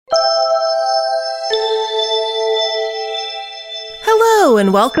Hello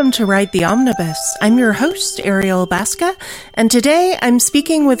and welcome to Ride the Omnibus. I'm your host, Ariel Basca, and today I'm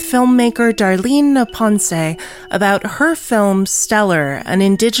speaking with filmmaker Darlene Naponce about her film Stellar, an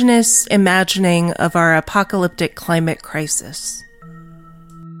indigenous imagining of our apocalyptic climate crisis.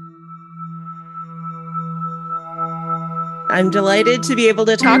 I'm delighted to be able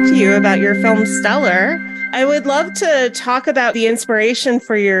to talk to you about your film Stellar. I would love to talk about the inspiration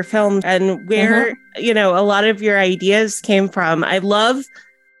for your film and where, a lot of your ideas came from. I love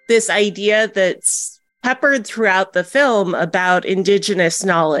this idea that's peppered throughout the film about indigenous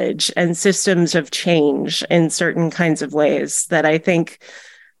knowledge and systems of change in certain kinds of ways that I think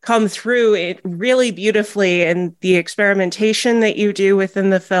come through it really beautifully in the experimentation that you do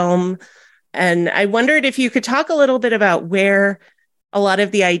within the film. And I wondered if you could talk a little bit about where a lot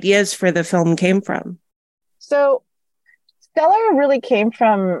of the ideas for the film came from. So Stellar really came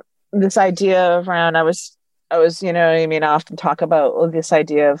from this idea of around, I was, I often talk about this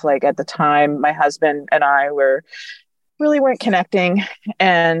idea of like, at the time, my husband and I weren't connecting.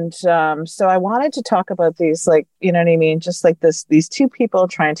 And so I wanted to talk about these, like, just like these two people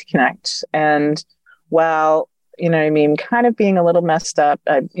trying to connect. And while, kind of being a little messed up,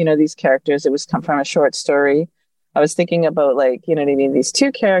 these characters, it was come from a short story. I was thinking about like, these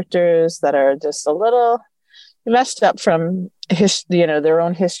two characters that are just a little messed up from their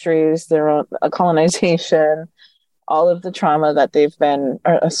own histories, their own colonization, all of the trauma that they've been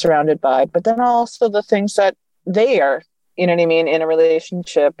surrounded by, but then also the things that they are, in a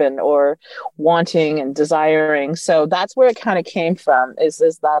relationship or wanting and desiring. So that's where it kind of came from, is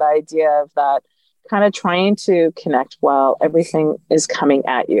that idea of that kind of trying to connect while everything is coming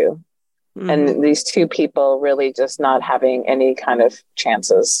at you. Mm-hmm. And these two people really just not having any kind of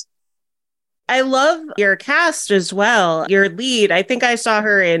chances. I love your cast as well. Your lead, I think I saw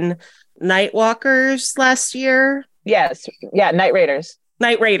her in Nightwalkers last year. Yes. Yeah. Night Raiders.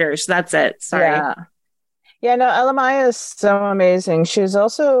 Night Raiders. That's it. Sorry. Yeah. No, Elamaya is so amazing. She's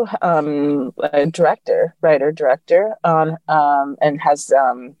also a writer-director and has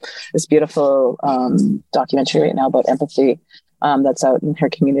this beautiful documentary right now about empathy that's out in her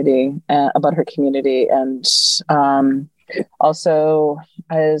community, about her community. And also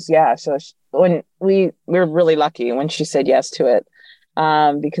so when we were really lucky when she said yes to it,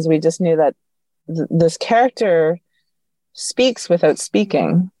 because we just knew that this character speaks without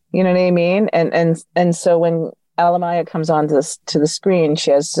speaking. You know what I mean? And so when Alamaya comes on to the screen,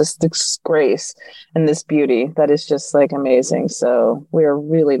 she has just this grace and this beauty that is just like amazing. So we're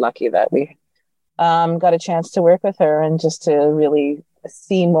really lucky that we got a chance to work with her and just to really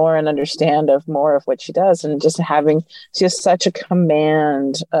see more and understand more of what she does, and just having just such a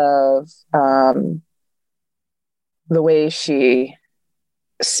command of the way she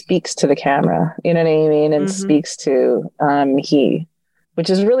speaks to the camera, you know what I mean? And speaks to he, which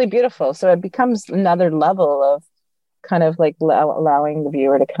is really beautiful. So it becomes another level of kind of like allowing the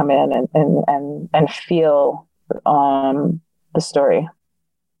viewer to come in and feel the story.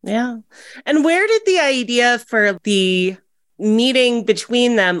 Yeah. And where did the idea for the meeting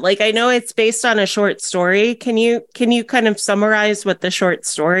between them, like, I know it's based on a short story. Can you kind of summarize what the short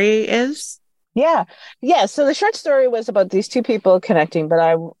story is? Yeah. So the short story was about these two people connecting,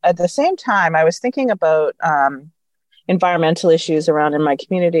 but at the same time, I was thinking about environmental issues around in my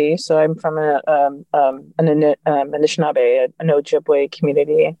community. So I'm from an Anishinaabe, an Ojibwe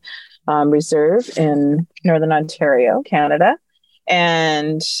community reserve in Northern Ontario, Canada.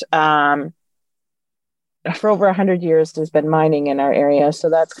 And for over 100 years, there's been mining in our area.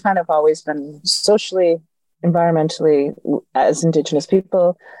 So that's kind of always been socially, environmentally, as Indigenous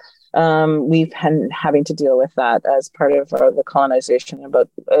people, we've been having to deal with that as part of the colonization,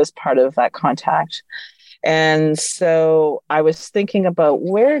 as part of that contact. And so I was thinking about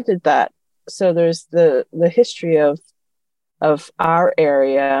where did that, so there's the history of our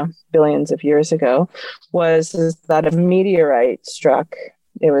area billions of years ago is that a meteorite struck.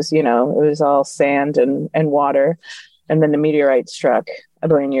 It was all sand and water. And then the meteorite struck a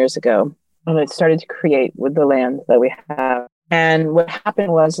billion years ago, and it started to create with the land that we have. And what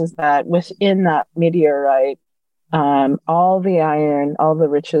happened was that within that meteorite, all the iron, all the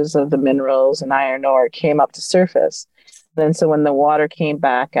riches of the minerals and iron ore came up to surface. Then so when the water came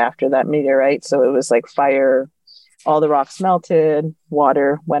back after that meteorite, so it was like fire, all the rocks melted,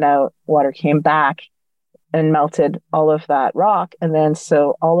 water went out, water came back and melted all of that rock. And then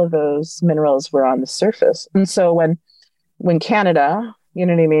so all of those minerals were on the surface. And so when Canada,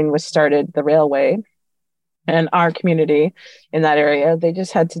 was started, the railway, and our community in that area, they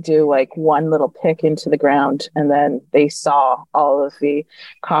just had to do like one little pick into the ground, and then they saw all of the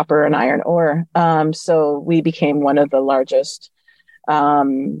copper and iron ore. So we became one of the largest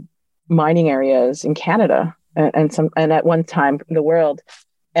mining areas in Canada and at one time the world.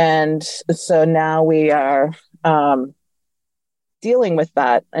 And so now we are dealing with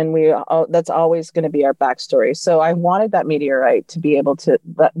that, and that's always going to be our backstory. So I wanted that meteorite to be able to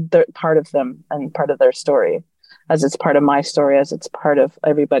part of them and part of their story, as it's part of my story, as it's part of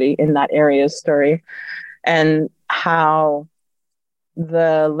everybody in that area's story, and how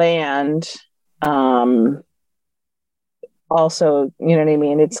the land also, you know what I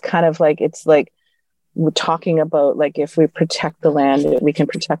mean? It's kind of like, it's like we're talking about, like, if we protect the land, we can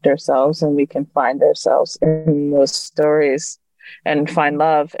protect ourselves, and we can find ourselves in those stories and find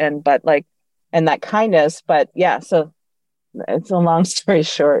love and that kindness. But yeah, so it's a long story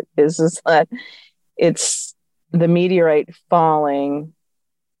short is that it's the meteorite falling,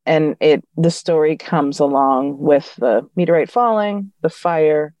 and the story comes along with the meteorite falling, the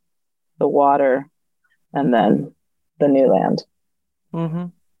fire, the water, and then the new land. Mm-hmm.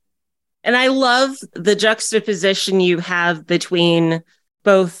 And I love the juxtaposition you have between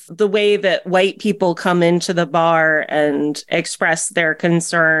both the way that white people come into the bar and express their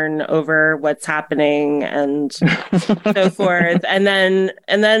concern over what's happening and so forth, and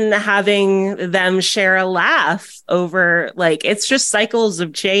then having them share a laugh over, like, it's just cycles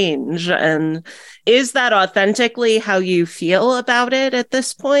of change. And is that authentically how you feel about it at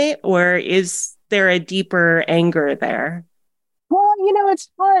this point, or is there a deeper anger there? Well, it's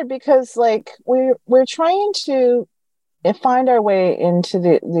hard because, like, we're trying to find our way into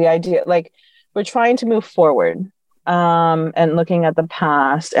the idea, like, we're trying to move forward, and looking at the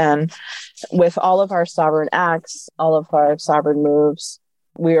past, and with all of our sovereign acts, all of our sovereign moves,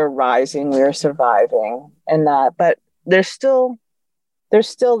 we are rising, we are surviving, and that. But there's still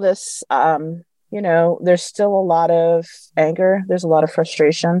this, there's still a lot of anger, there's a lot of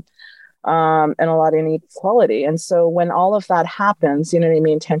frustration, and a lot of inequality. And so when all of that happens, you know what I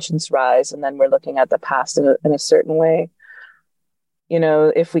mean, tensions rise, and then we're looking at the past in a certain way.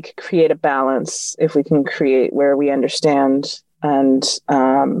 If we could create a balance, if we can create where we understand, and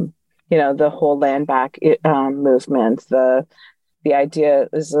the whole land back movement, the idea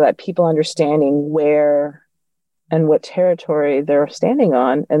is that people understanding where and what territory they're standing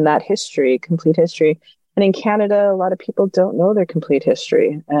on, and that history, complete history. And in Canada, a lot of people don't know their complete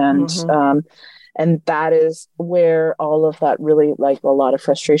history. And and that is where all of that really, like, a lot of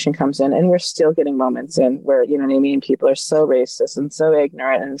frustration comes in. And we're still getting moments in where, you know what I mean, people are so racist and so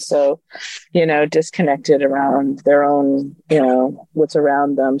ignorant and so, disconnected around their own, what's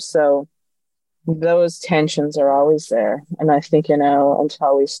around them. So those tensions are always there. And I think,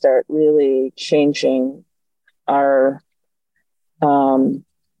 until we start really changing our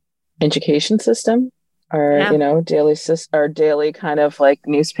education system, our daily kind of like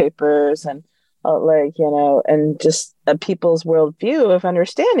newspapers and and just people's worldview of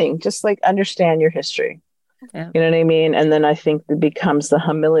understanding, just like understand your history. Yeah. You know what I mean? And then I think it becomes the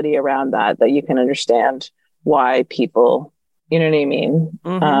humility around that you can understand why people, you know what I mean?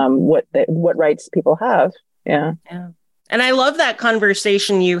 What rights people have. Yeah. Yeah. And I love that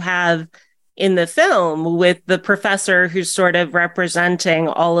conversation you have in the film with the professor who's sort of representing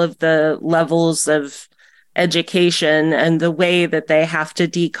all of the levels of education and the way that they have to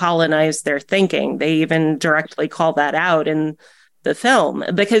decolonize their thinking. They even directly call that out in the film,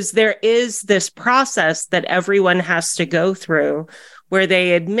 because there is this process that everyone has to go through where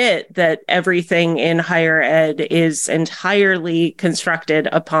they admit that everything in higher ed is entirely constructed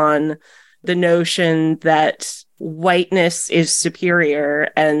upon the notion that whiteness is superior,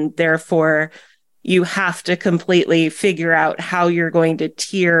 and therefore you have to completely figure out how you're going to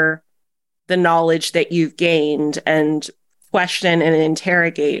tier the knowledge that you've gained and question and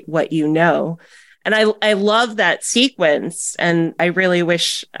interrogate what you know. And I love that sequence, and I really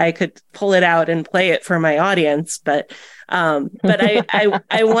wish I could pull it out and play it for my audience. But I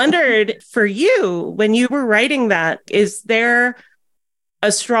wondered, for you, when you were writing that, is there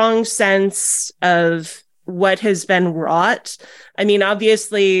a strong sense of what has been wrought? I mean,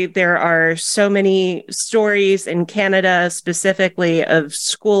 obviously, there are so many stories in Canada specifically of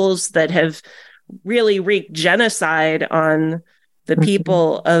schools that have really wreaked genocide on the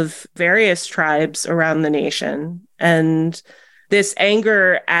people of various tribes around the nation. And this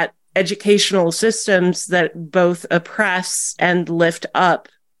anger at educational systems that both oppress and lift up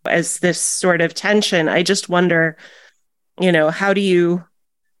as this sort of tension. I just wonder, how do you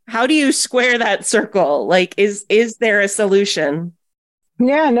square that circle? Like, is there a solution?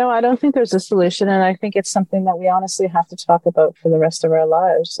 Yeah, no, I don't think there's a solution. And I think it's something that we honestly have to talk about for the rest of our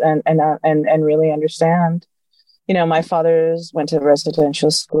lives and really understand. my fathers went to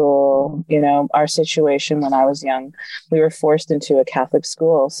residential school. Our situation when I was young, we were forced into a Catholic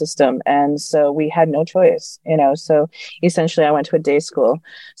school system. And so we had no choice, so essentially I went to a day school.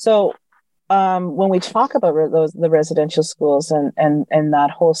 So when we talk about the residential schools and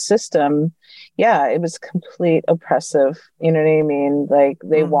that whole system, yeah, it was complete oppressive. You know what I mean? Like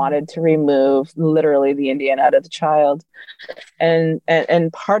they wanted to remove literally the Indian out of the child, and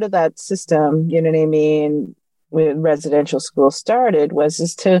part of that system, you know what I mean, when residential school started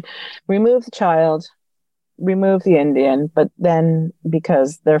is to remove the child, remove the Indian, but then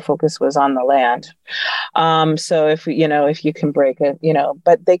because their focus was on the land. So if you can break it,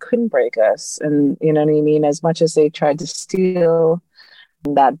 but they couldn't break us. And you know what I mean? As much as they tried to steal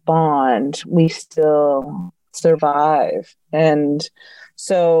that bond, we still survive. And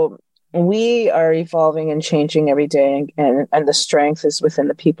so we are evolving and changing every day, and the strength is within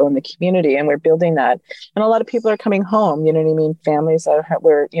the people in the community, and we're building that. And a lot of people are coming home, you know what I mean? Families that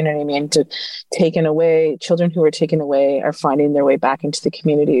were, you know what I mean, taken away, children who were taken away are finding their way back into the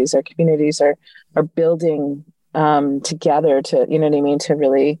communities. Our communities are building together to, you know what I mean, to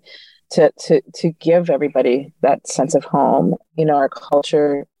really to give everybody that sense of home. Our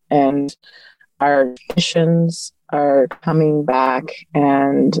culture and our traditions are coming back,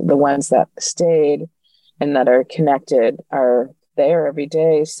 and the ones that stayed and that are connected are there every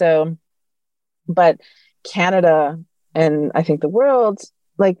day. So, but Canada and I think the world,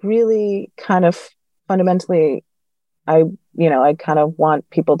 like really kind of fundamentally, I kind of want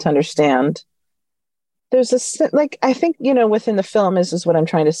people to understand there's I think, within the film is what I'm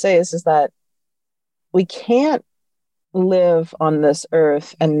trying to say is that we can't live on this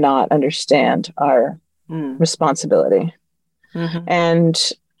earth and not understand our responsibility. And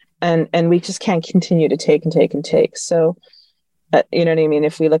we just can't continue to take and take and take. So, you know what I mean?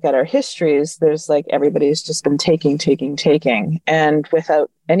 If we look at our histories, there's like everybody's just been taking, and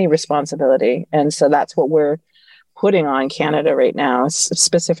without any responsibility. And so that's what we're putting on Canada right now,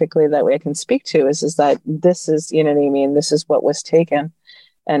 specifically that way I can speak to is that this is, you know what I mean? This is what was taken,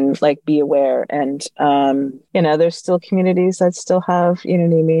 and like be aware. And, there's still communities that still have, you know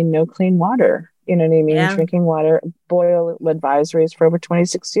what I mean? No clean water. You know what I mean? Yeah. Drinking water, boil advisories for over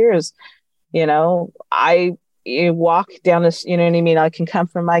 26 years. You walk down this, you know what I mean? I can come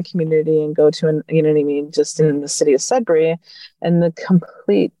from my community and go to you know what I mean? Just in the city of Sudbury, and the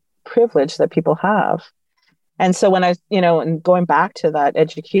complete privilege that people have. And so when and going back to that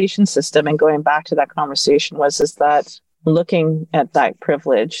education system and going back to that conversation is that looking at that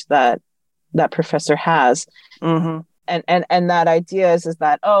privilege that professor has, and that idea is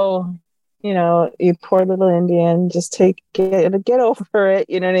that, you poor little Indian, just get over it.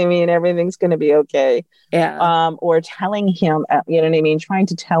 You know what I mean? Everything's going to be okay. Yeah. Or telling him, you know what I mean? Trying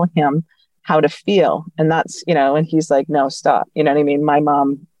to tell him how to feel. And that's, and he's like, no, stop. You know what I mean? My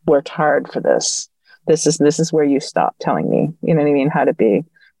mom worked hard for this. This is where you stop telling me, you know what I mean? How to be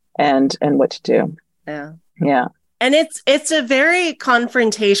and what to do. Yeah. Yeah. And it's a very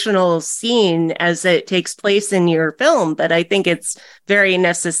confrontational scene as it takes place in your film, but I think it's very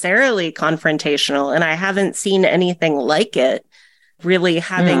necessarily confrontational. And I haven't seen anything like it really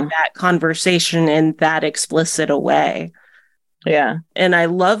having that conversation in that explicit a way. Yeah. And I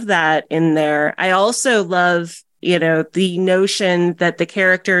love that in there. I also love, the notion that the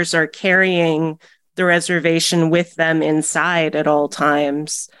characters are carrying the reservation with them inside at all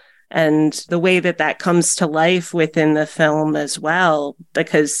times. And the way that comes to life within the film as well,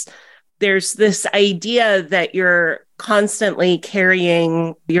 because there's this idea that you're constantly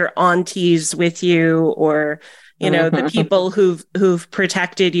carrying your aunties with you, or, the people who've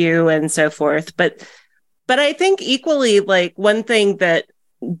protected you and so forth. But I think equally, like one thing that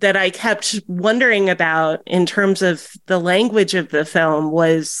I kept wondering about in terms of the language of the film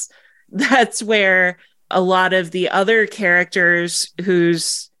was that's where a lot of the other characters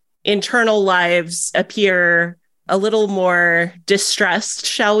whose internal lives appear a little more distressed,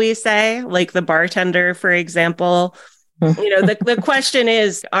 shall we say, like the bartender, for example. The question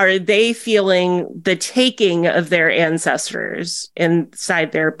is, are they feeling the taking of their ancestors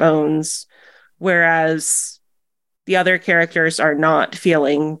inside their bones, whereas the other characters are not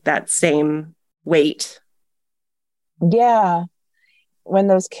feeling that same weight? Yeah. When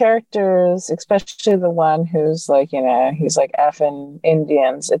those characters, especially the one who's like, he's like effing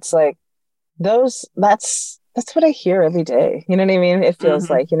Indians, it's like that's what I hear every day. You know what I mean? It feels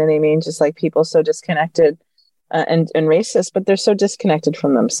like, you know what I mean? Just like people so disconnected and racist, but they're so disconnected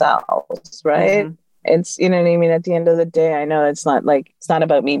from themselves, right? It's, you know what I mean? At the end of the day, I know it's not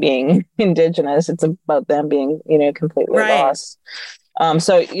about me being Indigenous. It's about them being, completely lost.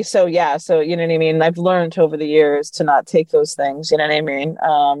 So you know what I mean? I've learned over the years to not take those things, you know what I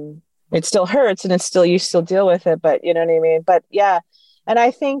mean? It still hurts and you still deal with it, but you know what I mean? But yeah. And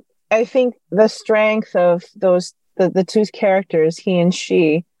I think the strength of the two characters, he and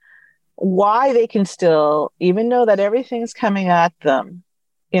she, why they can still, even know that everything's coming at them,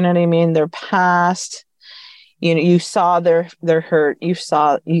 you know what I mean? Their past, you saw their hurt,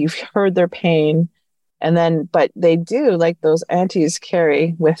 you've heard their pain. And then, but they do, like those aunties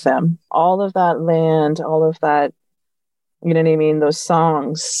carry with them all of that land, all of that, you know what I mean? Those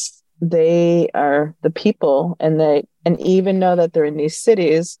songs, they are the people, and even know that they're in these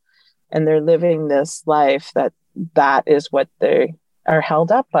cities and they're living this life, that is what they are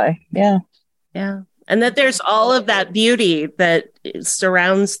held up by. Yeah. Yeah. And that there's all of that beauty that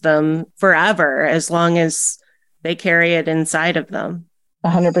surrounds them forever, as long as they carry it inside of them.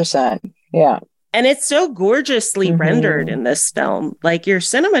 100%. Yeah. And it's so gorgeously rendered in this film. Like, your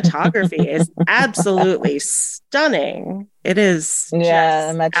cinematography is absolutely stunning. It is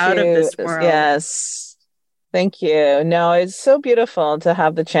just out of this world. Yes. Thank you. No, it's so beautiful to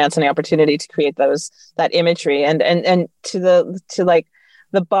have the chance and the opportunity to create that imagery and to like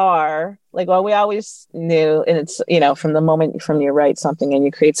the bar, like, well, we always knew, and it's, from the moment from you write something and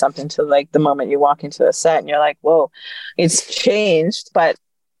you create something to like the moment you walk into a set and you're like, whoa, it's changed. But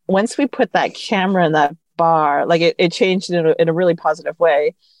once we put that camera in that bar, like it changed in a really positive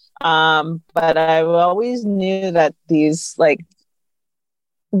way. But I always knew that these, like,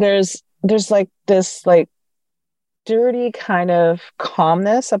 there's like this like dirty kind of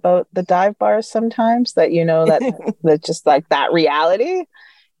calmness about the dive bars sometimes, that that just like that reality.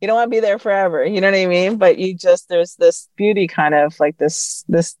 You don't want to be there forever, you know what I mean? But there's this beauty, kind of like this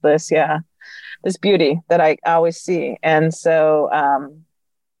beauty that I always see. And so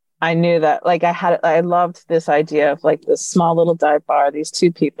I knew that, like, I loved this idea of like this small little dive bar, these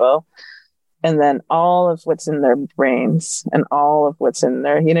two people, and then all of what's in their brains and all of what's in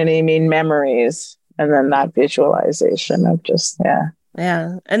their, you know what I mean, memories, and then that visualization of just, yeah.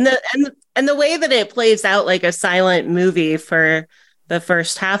 And the way that it plays out like a silent movie for the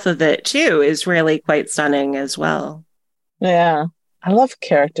first half of it too is really quite stunning as well. Yeah. I love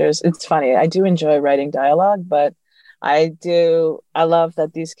characters. It's funny. I do enjoy writing dialogue, but I love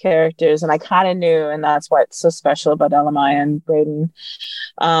that these characters, and I kind of knew, and that's what's so special about Elamaya and Braden,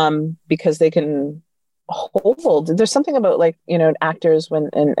 because they can hold. There's something about, like, actors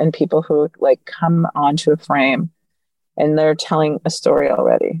and people who like come onto a frame and they're telling a story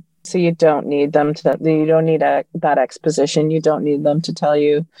already. So you don't need that exposition. You don't need them to tell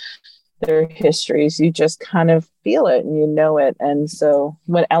you their histories. You just kind of feel it and you know it. And so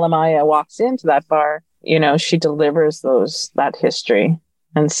when Elamaya walks into that bar, she delivers that history.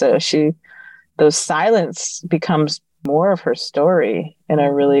 And so those silence becomes more of her story in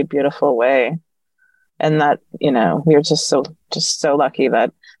a really beautiful way. And that, we're just so lucky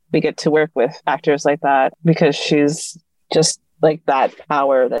that we get to work with actors like that, because she's just like that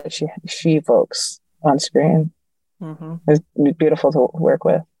power that she evokes on screen. It's beautiful to work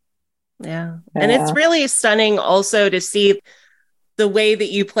with. Yeah. And it's really stunning also to see the way that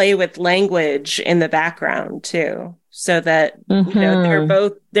you play with language in the background too, so that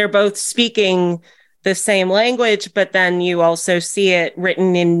they're both speaking the same language, but then you also see it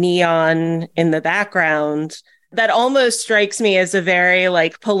written in neon in the background. That almost strikes me as a very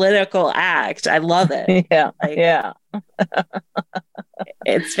like political act. I love it. Yeah.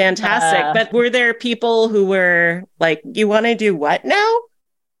 It's fantastic. But were there people who were like, you want to do what now?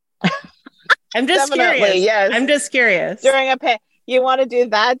 I'm just curious. Yes. I'm just curious. You want to do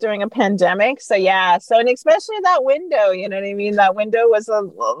that during a pandemic? So yeah. So, and especially that window, you know what I mean? That window was a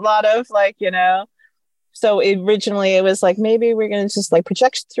lot of like, so originally it was like, maybe we're going to just like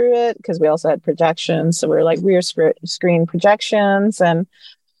project through it, because we also had projections. So we were like rear screen projections. And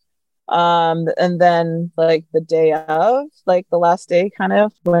then like the day of, like the last day kind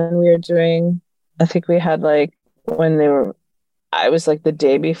of when we were doing, I think we had like, I was like the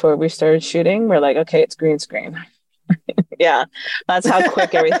day before we started shooting, we're like, okay, it's green screen. Yeah, that's how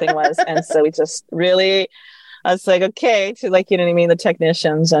quick everything was. And so we just really, I was like, okay, to like, you know what I mean, the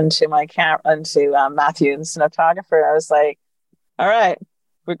technicians, and to my camera, and to Matthew, the cinematographer, I was like, all right,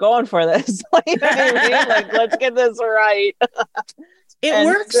 we're going for this. Like, you know what I mean? Like, let's get this right. It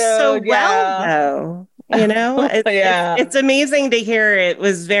works so well, though. It's amazing to hear it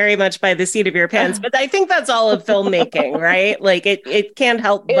was very much by the seat of your pants. But I think that's all of filmmaking, right? Like it can't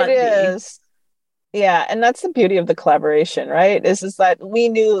help but be. It is. Yeah, and that's the beauty of the collaboration, right? Is that we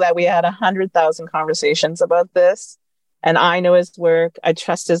knew that we had 100,000 conversations about this, And I know his work. I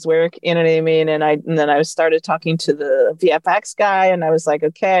trust his work. You know what I mean? And then I started talking to the VFX guy, and I was like,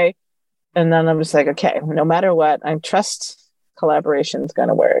 okay. And then I was like, okay, no matter what, I trust collaboration is going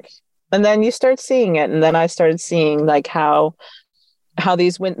to work. And then you start seeing it. And then I started seeing like how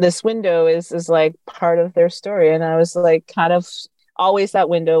this window is like part of their story. And I was like, kind of always that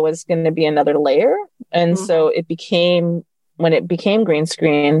window was going to be another layer. And so it became, when it became green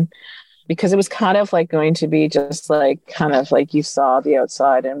screen, because it was kind of like going to be just like kind of like you saw the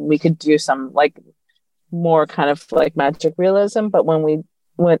outside, and we could do some like more kind of like magic realism. But when we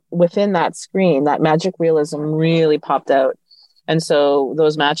went within that screen, that magic realism really popped out. And so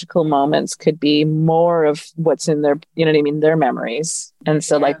those magical moments could be more of what's in their, you know what I mean, their memories. And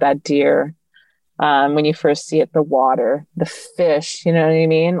so like that deer, when you first see it, the water, the fish, you know what I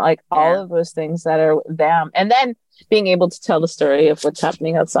mean? Like all of those things that are them. And then being able to tell the story of what's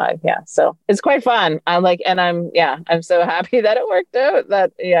happening outside. Yeah. So it's quite fun. I'm so happy that it worked out.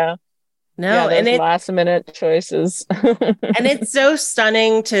 And it's last minute choices. And it's so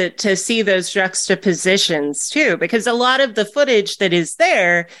stunning to see those juxtapositions too, because a lot of the footage that is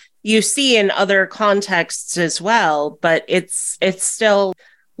there, you see in other contexts as well, but it's still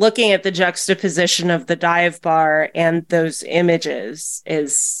looking at the juxtaposition of the dive bar and those images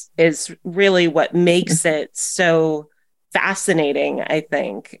is really what makes it so fascinating, I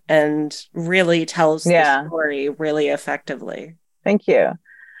think, and really tells the story really effectively. Thank you.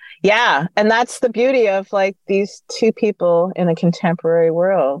 Yeah. And that's the beauty of like these two people in a contemporary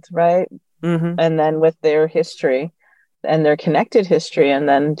world, right? And then with their history and their connected history, and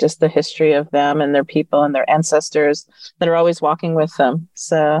then just the history of them and their people and their ancestors that are always walking with them.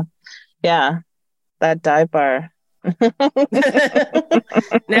 So yeah, that dive bar.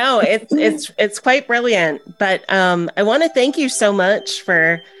 No, it's quite brilliant. But I want to thank you so much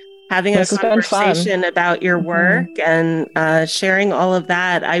for having a conversation about your work and sharing all of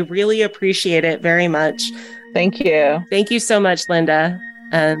that. I really appreciate it very much. Thank you. Thank you so much, Linda.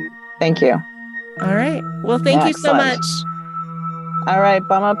 Thank you. All right. Well, thank you so much. All right,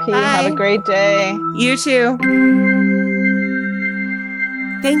 Bama P. Bye. Have a great day. You too.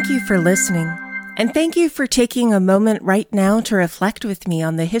 Thank you for listening. And thank you for taking a moment right now to reflect with me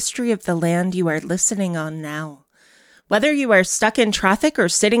on the history of the land you are listening on now. Whether you are stuck in traffic or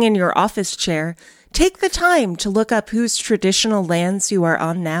sitting in your office chair, take the time to look up whose traditional lands you are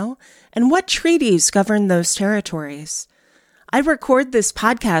on now and what treaties govern those territories. I record this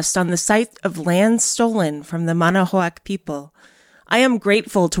podcast on the site of land stolen from the Manahoac people. I am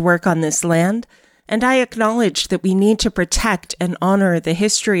grateful to work on this land, and I acknowledge that we need to protect and honor the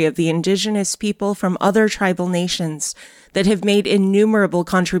history of the indigenous people from other tribal nations that have made innumerable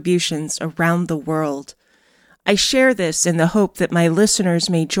contributions around the world. I share this in the hope that my listeners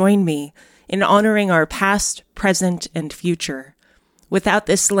may join me in honoring our past, present, and future. Without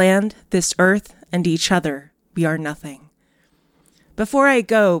this land, this earth, and each other, we are nothing. Before I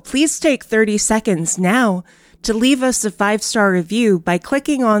go, please take 30 seconds now to leave us a 5-star review by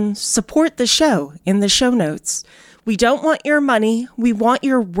clicking on Support the Show in the show notes. We don't want your money, we want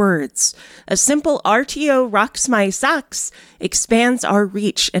your words. A simple RTO rocks my socks expands our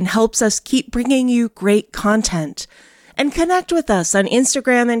reach and helps us keep bringing you great content. And connect with us on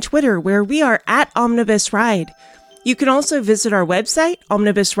Instagram and Twitter, where we are at Omnibus Ride. You can also visit our website,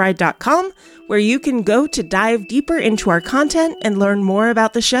 omnibusride.com, where you can go to dive deeper into our content and learn more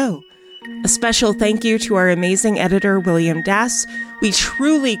about the show. A special thank you to our amazing editor, William Dass. We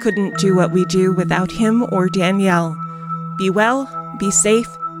truly couldn't do what we do without him or Danielle. Be well, be safe,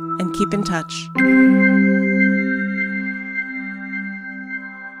 and keep in touch.